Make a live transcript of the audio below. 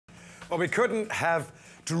Well, we couldn't have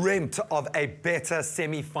dreamt of a better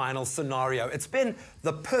semi-final scenario. It's been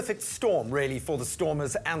the perfect storm, really, for the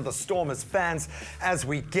Stormers and the Stormers fans as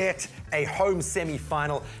we get a home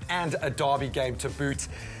semi-final and a derby game to boot.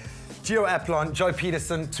 Aplon, Joe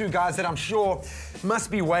Pietersan, two guys that I'm sure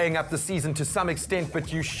must be weighing up the season to some extent,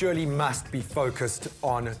 but you surely must be focused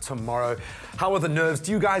on tomorrow. How are the nerves?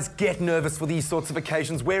 Do you guys get nervous for these sorts of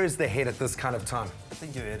occasions? Where is the head at this kind of time? I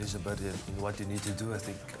think your head is about in what you need to do. I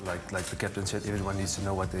think, like the captain said, everyone needs to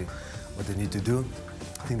know what they need to do.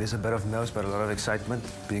 I think there's a bit of nerves, but a lot of excitement.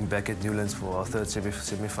 Being back at Newlands for our third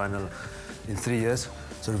semi-final in 3 years.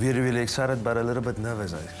 So really excited, but a little bit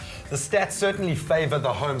nervous. The stats certainly favour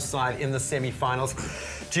the home side in the semi-finals.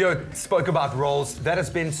 Gio spoke about roles. That has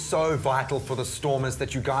been so vital for the Stormers,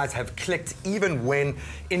 that you guys have clicked even when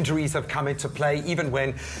injuries have come into play, even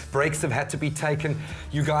when breaks have had to be taken.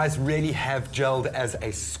 You guys really have gelled as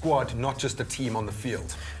a squad, not just a team on the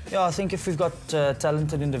field. Yeah, I think if we've got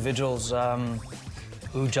talented individuals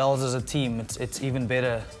who gels as a team, it's even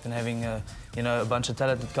better than having a bunch of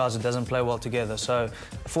talented guys that doesn't play well together. So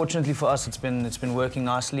fortunately for us, it's been working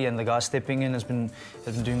nicely, and the guys stepping in has been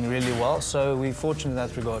doing really well. So we're fortunate in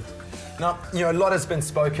that regard. Now, a lot has been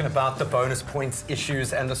spoken about the bonus points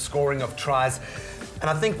issues and the scoring of tries. And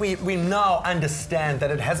I think we now understand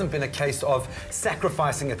that it hasn't been a case of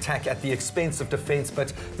sacrificing attack at the expense of defense,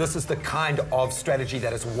 but this is the kind of strategy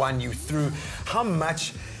that has won you through. How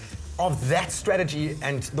much of that strategy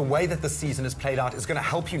and the way that the season has played out is going to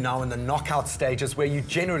help you now in the knockout stages, where you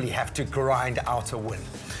generally have to grind out a win?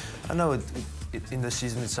 I know in the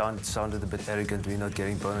season it sounded a bit arrogant. We're not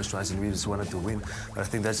getting bonus tries and we just wanted to win. But I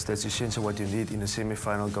think that's essentially what you need in a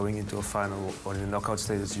semi-final, going into a final or in the knockout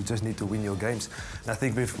stages. You just need to win your games. And I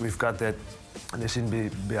think we've got that lesson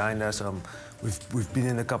behind us. We've been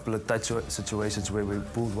in a couple of tight situations where we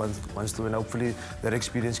pulled once through, and hopefully that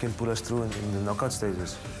experience can pull us through in the knockout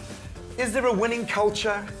stages. Is there a winning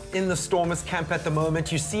culture in the Stormers camp at the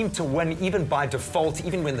moment? You seem to win even by default,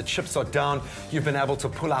 even when the chips are down, you've been able to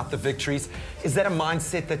pull out the victories. Is that a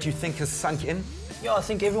mindset that you think has sunk in? Yeah, I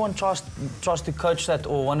think everyone tries to coach that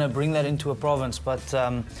or want to bring that into a province, but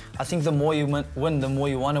I think the more you win, the more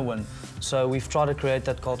you want to win. So we've tried to create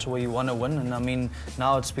that culture where you want to win, and I mean,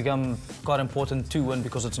 now it's become quite important to win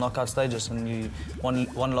because it's knockout stages, and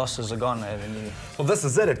one losses are gone. Well, this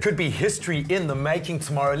is it. It could be history in the making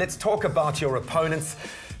tomorrow. Let's talk about your opponents.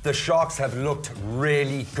 The Sharks have looked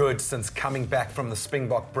really good since coming back from the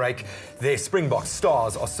Springbok break. Their Springbok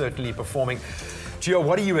stars are certainly performing. Gio,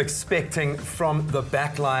 what are you expecting from the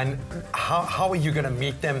back line? How are you going to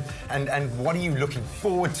meet them, and what are you looking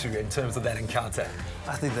forward to in terms of that encounter?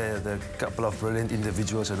 I think they're a couple of brilliant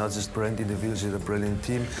individuals, and not just brilliant individuals, they're a brilliant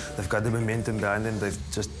team. They've got the momentum behind them. They've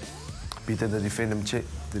just beaten the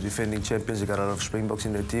defending champions. They got a lot of Springboks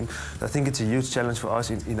in their team. I think it's a huge challenge for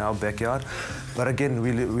us in our backyard. But again,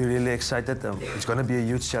 we're really excited. It's going to be a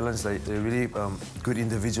huge challenge. They're really good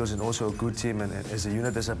individuals and also a good team. And as a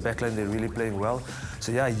unit, as a backline, they're really playing well.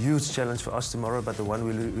 So yeah, a huge challenge for us tomorrow, but the one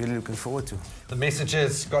we're really looking forward to. The message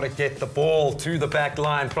is, got to get the ball to the back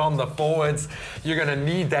line from the forwards. You're going to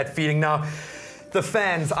need that feeding. Now, the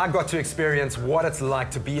fans, I got to experience what it's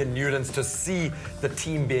like to be in Newlands, to see the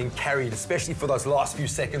team being carried, especially for those last few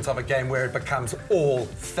seconds of a game where it becomes all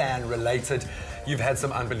fan-related. You've had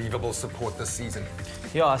some unbelievable support this season.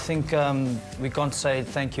 Yeah, I think we can't say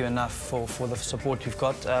thank you enough for the support you've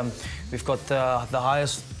got. We've got the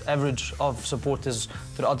highest average of supporters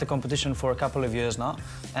throughout the competition for a couple of years now.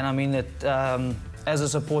 And I mean that as a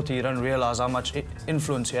supporter, you don't realise how much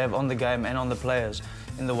influence you have on the game and on the players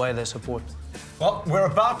in the way they support. Well, we're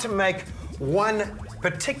about to make one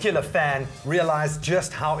particular fan realise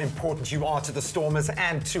just how important you are to the Stormers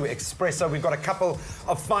and to Expresso. We've got a couple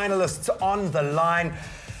of finalists on the line.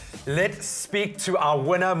 Let's speak to our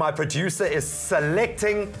winner. My producer is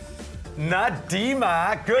selecting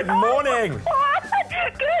Nadima. Good morning.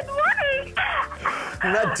 Good morning.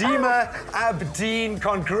 Nadima Abdeen,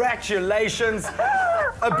 congratulations.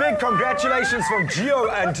 A big congratulations from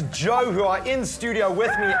Gio and Joe, who are in studio with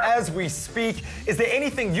me as we speak. Is there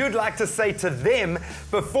anything you'd like to say to them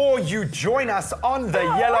before you join us on the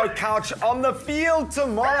yellow couch on the field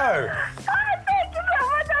tomorrow? Thank you so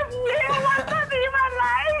much. I'm here. What's going to be my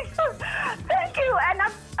life? Thank you. And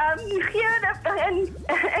I'm here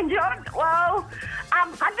and John, well,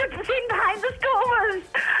 I'm 100% behind the Stormers.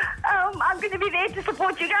 I'm going to be there to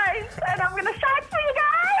support you guys, and I'm going to shout for you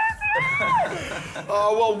guys.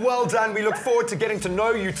 Oh, well done. We look forward to getting to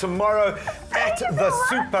know you tomorrow at the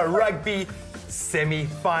Super Rugby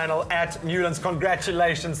semi-final at Newlands.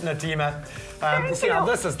 Congratulations, Nadima. Thank you. Now,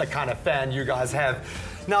 this is the kind of fan you guys have.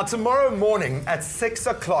 Now, tomorrow morning at 6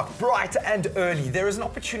 o'clock, bright and early, there is an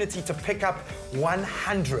opportunity to pick up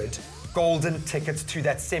 100 golden tickets to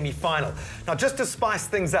that semi-final. Now, just to spice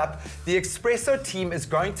things up, the Expresso team is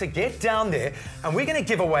going to get down there and we're going to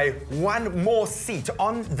give away one more seat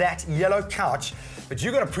on that yellow couch. But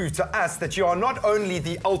you've got to prove to us that you are not only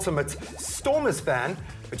the ultimate Stomers fan,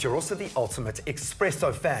 but you're also the ultimate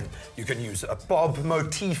Expresso fan. You can use a bob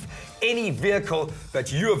motif, any vehicle,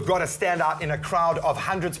 but you have got to stand out in a crowd of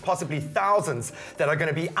hundreds, possibly thousands, that are going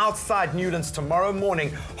to be outside Newlands tomorrow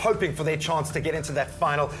morning, hoping for their chance to get into that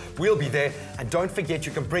final. We'll be there. And don't forget,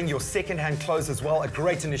 you can bring your second-hand clothes as well, a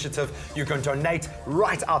great initiative. You can donate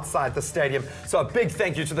right outside the stadium. So a big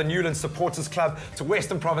thank you to the Newlands Supporters Club, to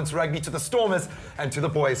Western Province Rugby, to the Stormers, and to the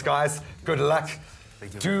boys, guys. Good luck.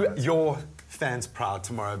 Do your fans proud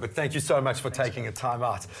tomorrow, but thank you so much for taking a time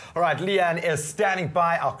out. All right, Leanne is standing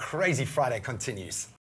by. Our Crazy Friday continues.